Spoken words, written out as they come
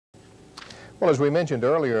Well, as we mentioned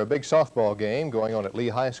earlier, a big softball game going on at Lee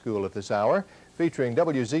High School at this hour, featuring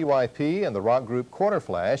WZYP and the rock group Quarter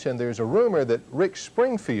Flash, and there's a rumor that Rick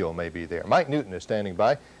Springfield may be there. Mike Newton is standing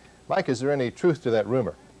by. Mike, is there any truth to that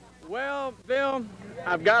rumor? Well, Bill,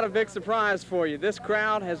 I've got a big surprise for you. This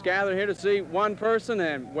crowd has gathered here to see one person,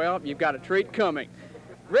 and, well, you've got a treat coming.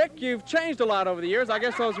 Rick, you've changed a lot over the years. I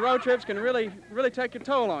guess those road trips can really take a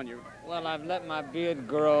toll on you. Well, I've let my beard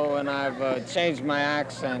grow, and I've changed my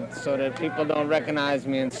accent so that people don't recognize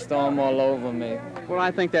me and storm all over me. Well,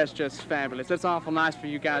 I think that's just fabulous. It's awful nice for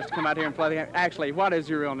you guys to come out here and play the game. Actually, what is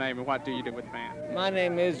your real name, and what do you do with the band? My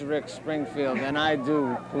name is Rick Springfield, and I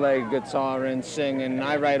do play guitar and sing, and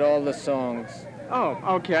I write all the songs. Oh,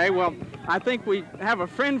 okay. Well, I think we have a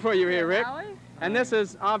friend for you here, Rick. And this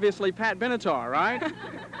is obviously Pat Benatar, right?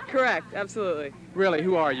 Correct, absolutely. Really,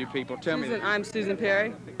 who are you people? Tell me. I'm Susan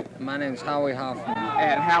Perry. My name's Howie Hoffman.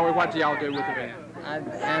 And Howie, what do y'all do with the band? I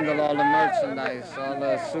handle all the merchandise, all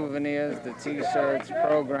the souvenirs, the T-shirts,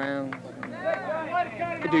 programs.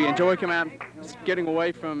 Do you enjoy coming out, getting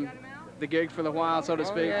away from the gig for the while, so to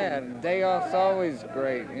speak? Yeah, day off's always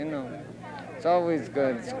great, you know. It's always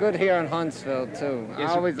good. It's good here in Huntsville, too. I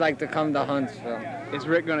always like to come to Huntsville. Is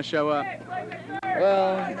Rick going to show up?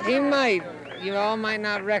 Well, he might. You all might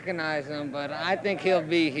not recognize him, but I think he'll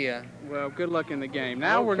be here. Well, good luck in the game.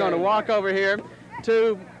 Now we're going to walk over here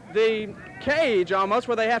to the cage almost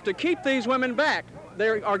where they have to keep these women back.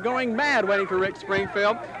 They are going mad waiting for Rick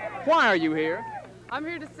Springfield. Why are you here? I'm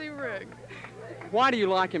here to see Rick. Why do you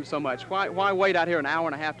like him so much? Why wait out here an hour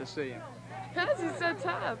and a half to see him? Because he's so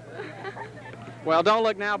tough. Well, don't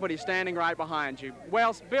look now, but he's standing right behind you.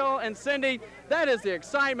 Well, Bill and Cindy, that is the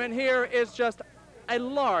excitement here. It's just a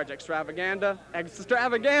large extravaganza.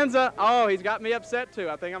 Oh, he's got me upset, too.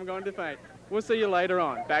 I think I'm going to faint. We'll see you later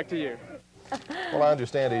on. Back to you. Well, I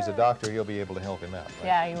understand he's a doctor. He'll be able to help him out. Right?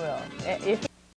 Yeah, he will.